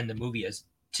sci-fi are in the movie as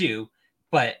too,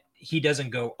 but he doesn't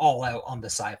go all out on the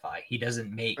sci-fi.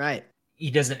 Right. He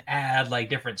doesn't add like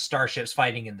different starships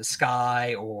fighting in the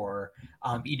sky, or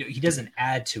he doesn't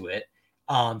add to it.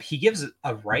 He gives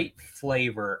a right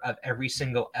flavor of every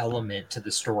single element to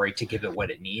the story to give it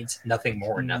what it needs, nothing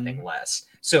more and nothing less.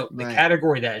 So the Right.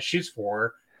 category that it shoots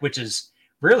for, which is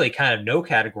really kind of no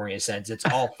category in a sense, it's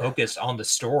all focused on the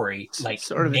story, like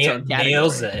Sort of its own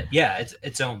nails category. it. Yeah, it's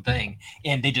its own thing,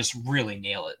 and they just really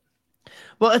nail it.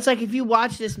 Well, it's like if you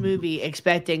watch this movie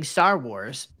expecting Star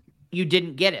Wars, you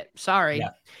didn't get it. Sorry.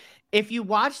 Yeah. If you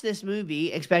watch this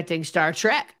movie expecting Star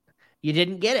Trek, you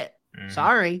didn't get it.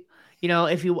 Sorry.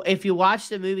 If you watch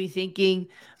the movie thinking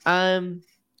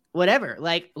whatever,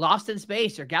 like Lost in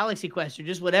Space or Galaxy Quest or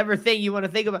just whatever thing you want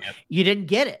to think about, you didn't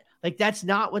get it. Like that's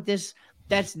not what this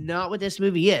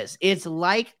movie is. It's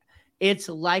like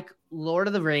Lord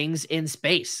of the Rings in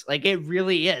space. Like it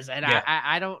really is. And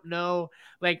I don't know,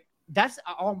 like that's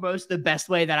almost the best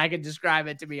way that I can describe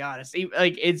it, to be honest.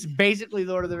 Like it's basically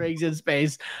Lord of the Rings in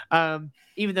space.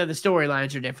 Even though the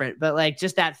storylines are different, but like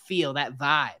just that feel, that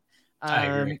vibe. I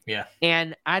agree. Yeah.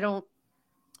 And I don't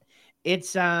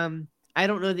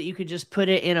know that you could just put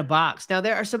it in a box. Now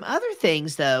there are some other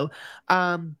things though.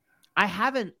 I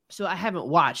haven't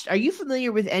watched. Are you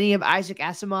familiar with any of Isaac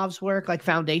Asimov's work, like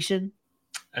Foundation?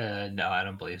 No, I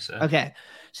don't believe so. Okay.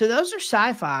 So those are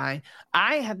sci-fi.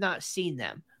 I have not seen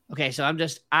them. Okay, so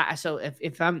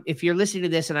if you're listening to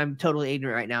this and I'm totally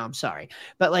ignorant right now, I'm sorry.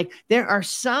 But like there are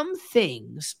some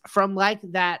things from like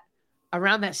that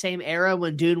around that same era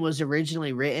when Dune was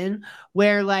originally written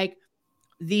where like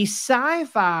the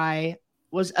sci-fi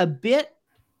was a bit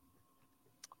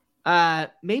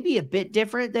maybe a bit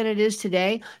different than it is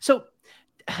today. So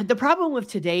the problem with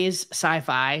today's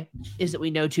sci-fi is that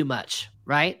we know too much,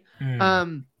 right?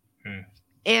 And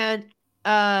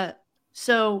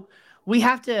so we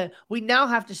now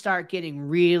have to start getting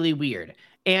really weird.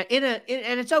 And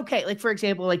and it's okay. Like for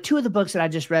example, like two of the books that I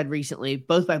just read recently,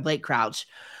 both by Blake Crouch,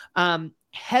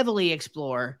 heavily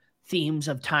explore themes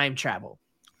of time travel.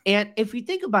 And if you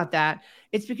think about that,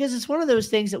 it's because it's one of those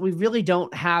things that we really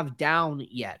don't have down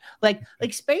yet. Like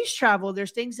space travel,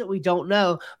 there's things that we don't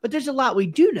know, but there's a lot we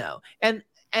do know.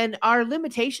 And our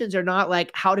limitations are not like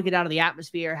how to get out of the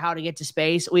atmosphere, how to get to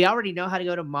space. We already know how to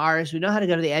go to Mars. We know how to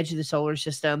go to the edge of the solar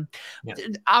system. Yeah.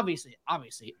 Obviously,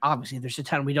 there's a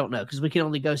ton we don't know because we can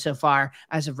only go so far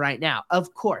as of right now,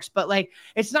 of course. But like,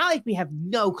 it's not like we have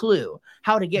no clue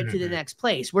how to get to the next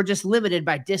place. We're just limited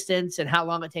by distance and how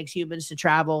long it takes humans to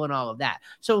travel and all of that.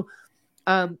 So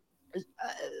I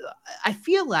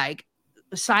feel like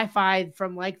sci-fi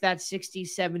from like that 60s,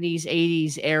 70s,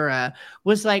 80s era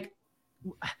was like,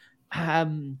 I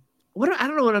don't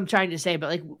know what I'm trying to say, but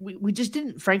like we just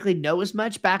didn't frankly know as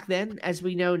much back then as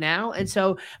we know now. And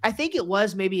so I think it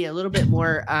was maybe a little bit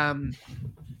more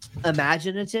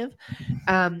imaginative.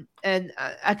 And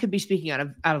I could be speaking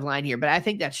out of line here, but I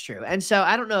think that's true. And so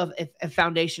I don't know if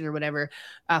Foundation or whatever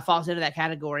falls into that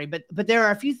category, but there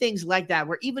are a few things like that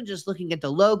where even just looking at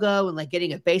the logo and like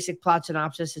getting a basic plot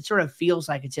synopsis, it sort of feels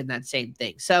like it's in that same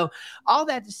thing. So all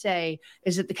that to say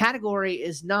is that the category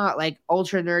is not like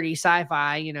ultra nerdy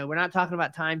sci-fi. We're not talking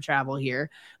about time travel here.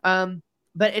 But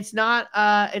it's not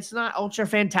ultra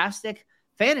fantastic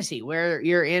fantasy where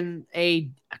you're in a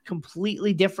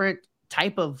completely different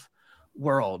type of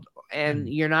world and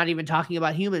you're not even talking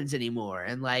about humans anymore,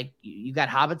 and like you got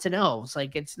hobbits and elves.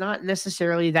 Like it's not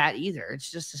necessarily that either.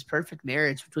 It's just this perfect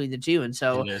marriage between the two. And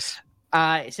so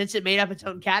since it made up its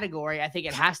own category, I think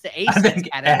it has to ace that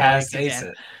category. It has to ace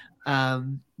it.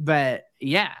 But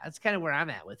yeah, that's kind of where I'm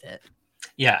at with it.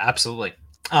 Yeah, absolutely.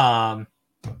 I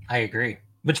agree.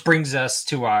 Which brings us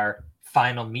to our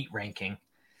final meat ranking.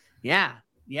 Yeah.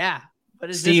 What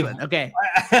is Steve, this one? Okay.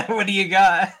 What do you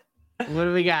got? What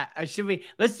do we got?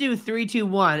 Let's do 3, 2,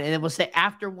 1, and then we'll say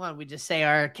after one, we just say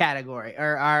our category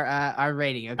or our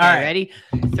rating. Okay, right. Ready?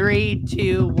 3,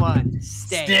 2, 1.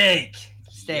 Steak.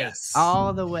 Yes.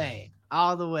 All the way.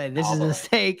 This is the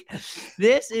steak.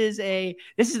 This is the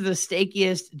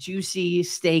steakiest, juicy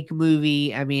steak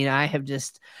movie. I mean,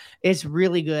 it's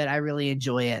really good. I really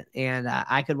enjoy it, and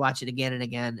I could watch it again and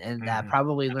again, and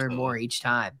probably learn more each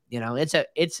time.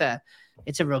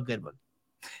 It's a real good one.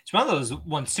 It's one of those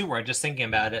ones too where I'm just thinking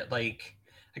about it. Like,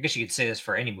 I guess you could say this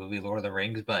for any movie, Lord of the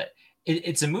Rings, but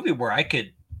it's a movie where I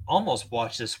could almost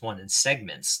watch this one in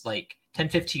segments, like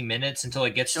 10-15 minutes until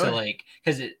it gets to Sure. like,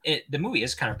 because the movie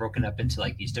is kind of broken up into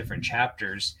like these different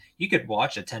chapters. You could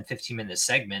watch a 10-15 minute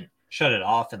segment, shut it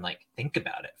off, and like think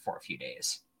about it for a few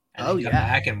days, and Oh then come yeah.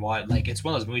 back and watch. Like it's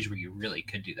one of those movies where you really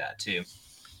could do that too.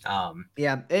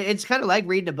 Yeah, it's kind of like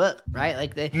reading a book, right?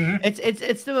 Like Mhm.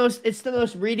 it's the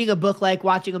most reading a book like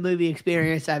watching a movie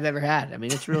experience I've ever had. I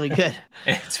mean, it's really good.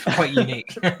 It's quite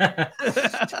unique.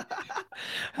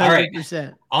 All right,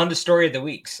 100%. on to story of the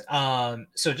weeks.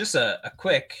 So just a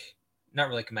quick, not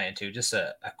really command to, just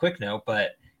a quick note,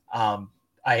 but I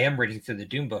am reading through the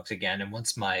Dune books again, and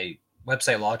once my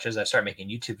website launches, I start making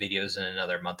YouTube videos in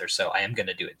another month or so. I am going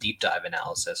to do a deep dive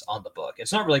analysis on the book.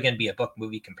 It's not really going to be a book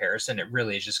movie comparison. It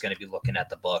really is just going to be looking at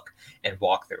the book and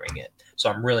walkthroughing it.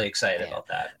 So I'm really excited Man, about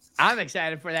that. I'm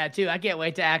excited for that too. I can't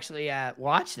wait to actually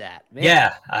watch that. Man.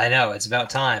 Yeah, I know. It's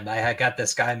about time. I got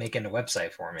this guy making a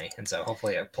website for me, and so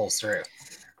hopefully it pulls through.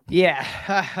 Yeah,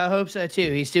 I hope so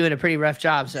too. He's doing a pretty rough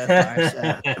job so far.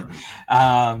 So.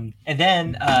 And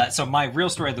then, so my real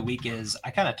story of the week is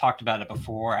I kind of talked about it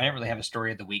before. I didn't really have a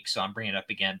story of the week, so I'm bringing it up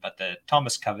again. But the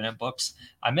Thomas Covenant books,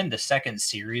 I'm in the second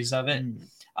series of it.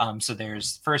 So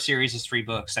there's first series is 3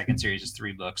 books, second series is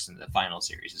 3 books, and the final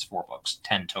series is 4 books,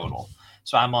 10 total.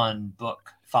 So I'm on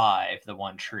book 5, The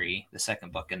One Tree, the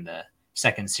second book in the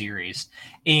second series,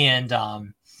 and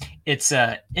it's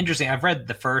interesting. I've read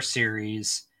the first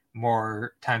series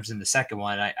more times than the second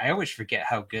one. I always forget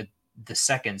how good the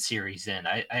second series in.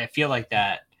 I feel like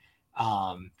that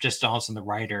just also the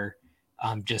writer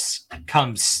just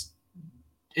comes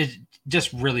it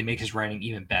just really makes his writing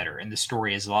even better, and the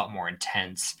story is a lot more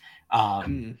intense.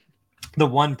 The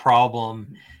one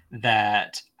problem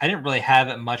that I didn't really have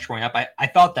it much growing up, I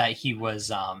thought that he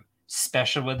was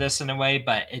special with this in a way,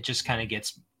 but it just kind of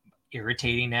gets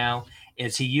irritating now,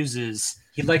 is he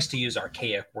likes to use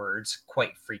archaic words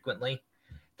quite frequently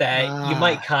that you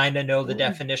might Ah, kind of know the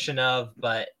definition of,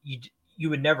 but you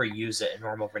would never use it in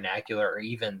normal vernacular, or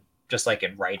even just like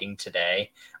in writing today,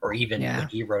 or even when yeah.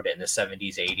 he wrote it in the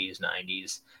 70s, 80s,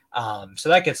 90s. So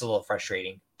that gets a little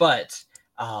frustrating, but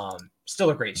still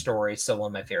a great story. Still one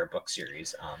of my favorite book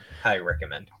series. Highly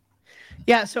recommend.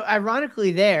 Yeah, so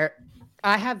ironically there,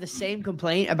 I have the same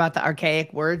complaint about the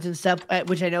archaic words and stuff,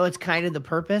 which I know it's kind of the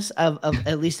purpose of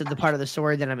at least of the part of the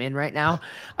story that I'm in right now.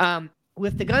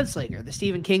 With the Gunslinger, the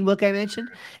Stephen King book I mentioned.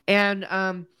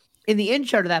 And in the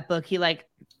intro to that book, he like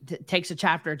takes a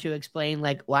chapter to explain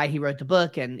like why he wrote the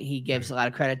book, and he gives a lot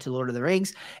of credit to Lord of the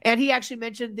Rings. And he actually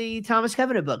mentioned the Thomas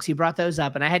Covenant books. He brought those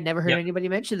up, and I had never heard Yep. anybody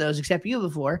mention those except you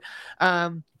before.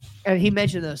 And he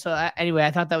mentioned those. So anyway,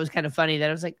 I thought that was kind of funny that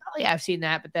I was like, oh yeah, I've seen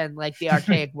that. But then like the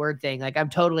archaic word thing, like I'm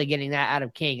totally getting that out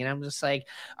of King. And I'm just like,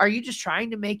 are you just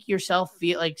trying to make yourself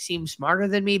feel like seem smarter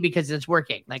than me because it's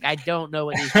working? Like, I don't know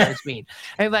what these words mean.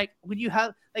 And like, when you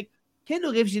have like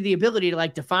Kindle gives you the ability to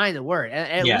like define the word,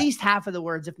 and at Yeah. least half of the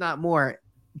words, if not more.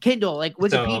 Kindle, like So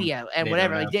Wikipedia and they don't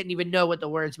whatever, know. like didn't even know what the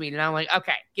words mean. And I'm like,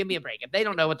 okay, give me a break. If they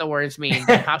don't know what the words mean,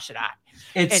 then how should I?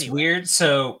 It's Anyway. weird.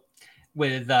 So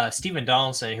with Stephen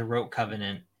Donaldson, who wrote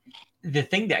Covenant, the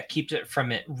thing that keeps it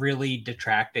from it really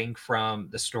detracting from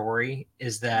the story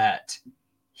is that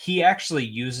he actually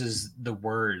uses the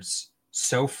words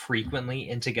so frequently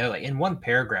and together. Like in one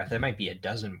paragraph, there might be a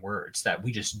dozen words that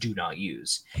we just do not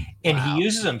use. And he Wow.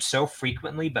 uses them so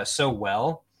frequently, but so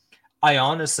well. I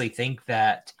honestly think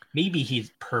that maybe he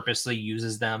purposely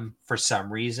uses them for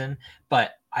some reason,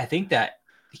 but I think that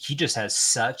he just has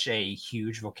such a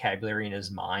huge vocabulary in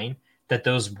his mind that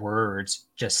those words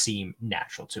just seem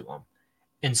natural to him.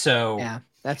 And so Yeah,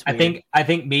 that's I weird. think I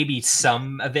think maybe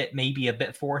some of it may be a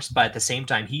bit forced, but at the same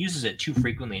time, he uses it too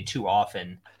frequently and too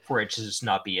often for it to just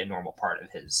not be a normal part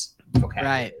of his Right.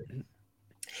 vocabulary.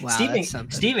 Wow, Stephen that's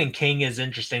something. Stephen King is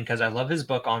interesting because I love his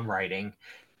book on writing,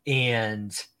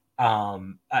 and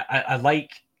I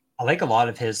like a lot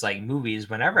of his like movies.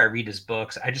 Whenever I read his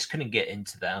books, I just couldn't get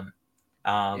into them.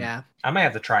 Yeah. I might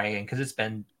have to try again because it's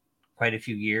been quite a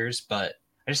few years, but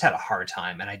I just had a hard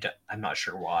time, and I'm not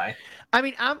sure why. I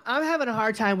mean, I'm having a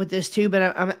hard time with this too,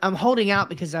 but I'm holding out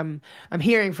because I'm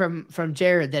hearing from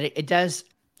Jared that it does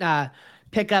uh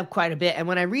pick up quite a bit. And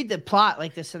when I read the plot,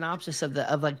 like the synopsis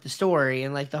of like the story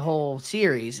and like the whole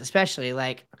series, especially,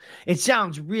 like it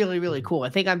sounds really, really cool. I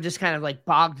think I'm just kind of like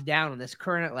bogged down in this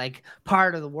current like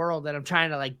part of the world that I'm trying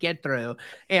to like get through.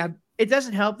 And it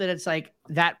doesn't help that it's like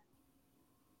that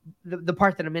the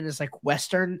part that I'm in is like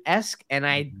Western esque, and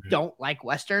I don't like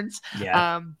Westerns.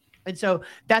 Yeah. And so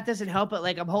that doesn't help, but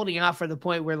like I'm holding out for the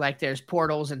point where like there's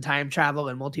portals and time travel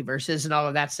and multiverses and all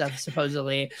of that stuff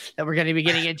supposedly that we're going to be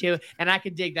getting into, and I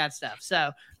can dig that stuff.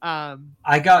 So I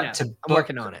got to I'm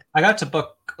working on it. I got to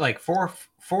book like four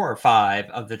or five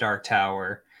of the Dark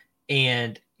Tower,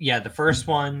 and yeah, the first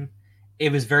one,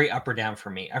 it was very up or down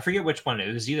for me. I forget which one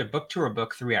it was, either book 2 or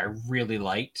book 3. I really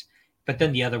liked, but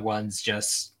then the other ones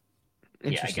just.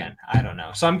 Yeah, again, I don't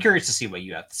know. So I'm curious to see what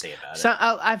you have to say about it. So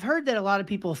I've heard that a lot of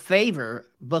people favor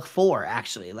book 4,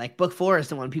 actually. Like book 4 is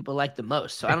the one people like the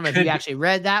most. So I don't know if you actually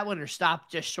read that one or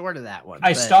stopped just short of that one.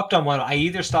 I stopped on one. I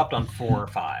either stopped on 4 or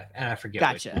 5, and I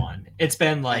forget which one. It's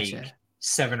been like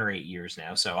 7 or 8 years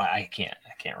now, so I can't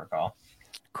recall.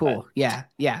 Cool. But,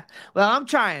 yeah. Well, I'm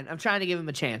trying to give him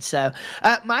a chance. So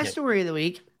my story of the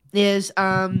week is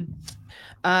Star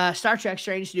Trek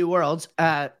Strange New Worlds.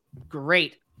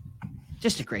 Great.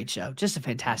 Just a great show. Just a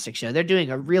fantastic show. They're doing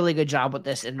a really good job with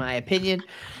this, in my opinion.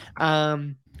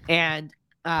 And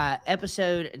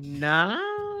episode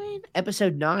 9,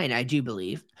 I do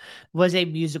believe, was a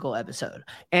musical episode.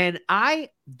 And I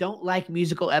don't like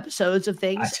musical episodes of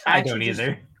things. I don't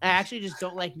either. I actually just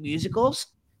don't like musicals.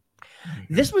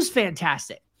 This was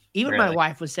fantastic. Even my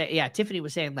wife was saying, Tiffany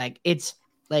was saying, it's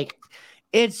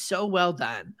so well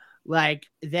done. Like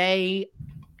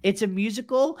it's a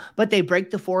musical, but they break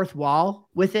the fourth wall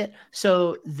with it.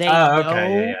 So they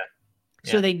know,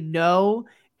 so they know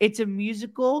it's a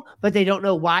musical, but they don't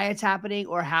know why it's happening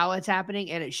or how it's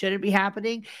happening, and it shouldn't be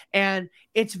happening. And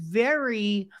it's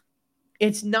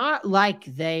not like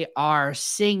they are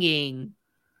singing.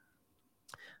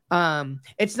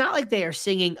 It's not like they are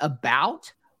singing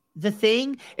about the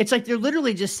thing. It's like they're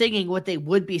literally just singing what they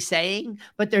would be saying,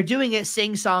 but they're doing it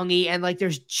sing-songy, and like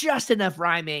there's just enough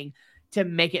rhyming to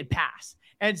make it pass.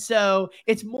 And so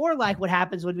it's more like what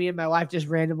happens when me and my wife just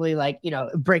randomly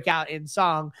break out in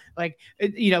song. Like,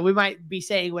 we might be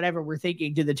saying whatever we're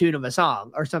thinking to the tune of a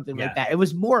song or something like that. It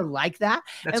was more like that.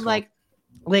 That's and cool.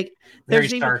 like very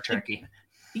Star Trek-y.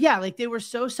 Yeah, like they were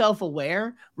so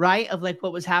self-aware, right, of like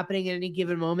what was happening at any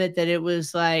given moment that it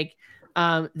was like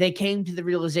they came to the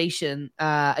realization,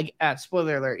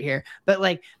 spoiler alert here, but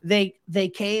like they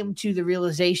came to the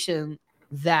realization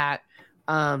that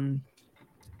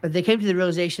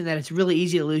it's really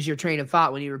easy to lose your train of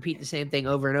thought when you repeat the same thing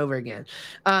over and over again.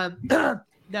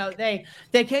 No, they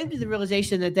came to the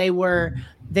realization that they were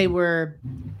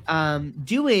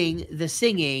doing the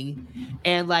singing,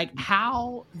 and like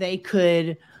how they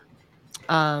could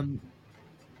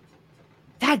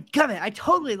dadgummit, I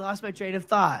totally lost my train of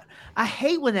thought. I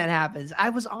hate when that happens.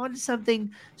 I was on to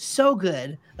something so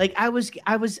good. Like I was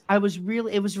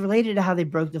really, it was related to how they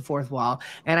broke the fourth wall,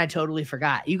 and I totally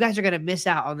forgot. You guys are going to miss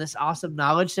out on this awesome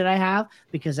knowledge that I have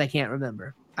because I can't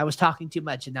remember. I was talking too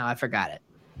much and now I forgot it.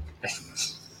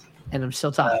 And I'm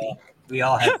still talking. We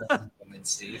all have those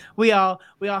moments, Steve. We all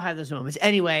have those moments.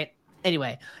 Anyway,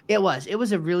 it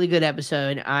was a really good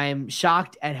episode. I'm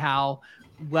shocked at how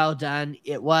well done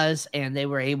it was, and they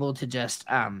were able to just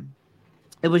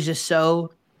it was just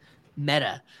so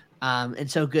meta and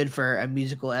so good for a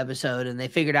musical episode, and they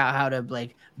figured out how to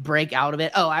like break out of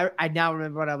it. I now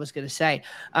remember what I was going to say.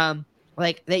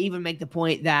 Like they even make the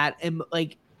point that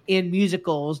in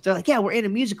musicals, they're like, yeah, we're in a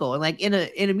musical, and like in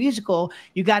a musical,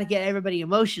 you got to get everybody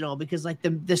emotional because like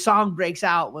the song breaks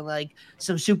out when like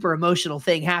some super emotional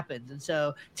thing happens, and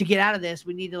so to get out of this,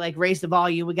 we need to like raise the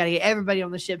volume. We got to get everybody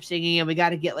on the ship singing, and we got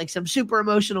to get like some super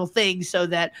emotional thing so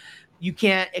that you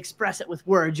can't express it with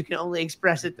words. You can only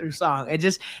express it through song.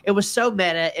 It was so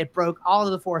meta. It broke all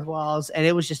of the fourth walls, and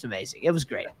it was just amazing. It was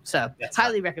great. So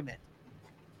highly recommend.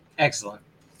 Excellent.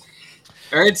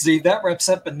 All right, Steve, that wraps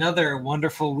up another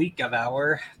wonderful week of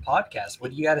our podcast.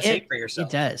 What do you got to say for yourself?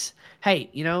 It does. Hey,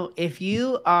 if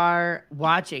you are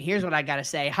watching, here's what I got to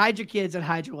say. Hide your kids and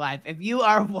hide your wife. If you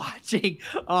are watching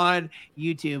on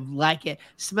YouTube, like it.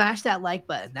 Smash that like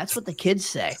button. That's what the kids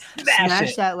say.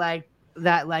 Smash that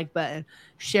like button.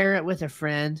 Share it with a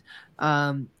friend.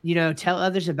 Tell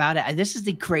others about it. This is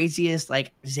the craziest,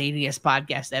 like, zaniest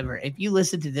podcast ever. If you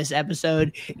listen to this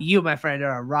episode, you, my friend,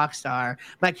 are a rock star.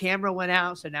 My camera went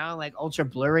out, so now I'm like ultra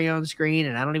blurry on screen,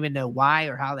 and I don't even know why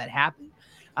or how that happened.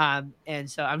 And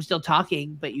so I'm still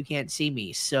talking, but you can't see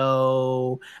me.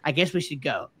 So I guess we should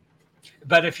go.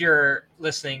 But if you're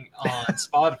listening on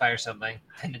Spotify or something,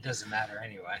 then it doesn't matter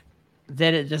anyway.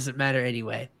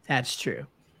 That's true.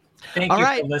 Thank you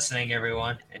for listening,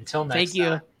 everyone. Until next time.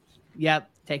 Thank you.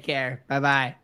 Yep. Take care. Bye-bye.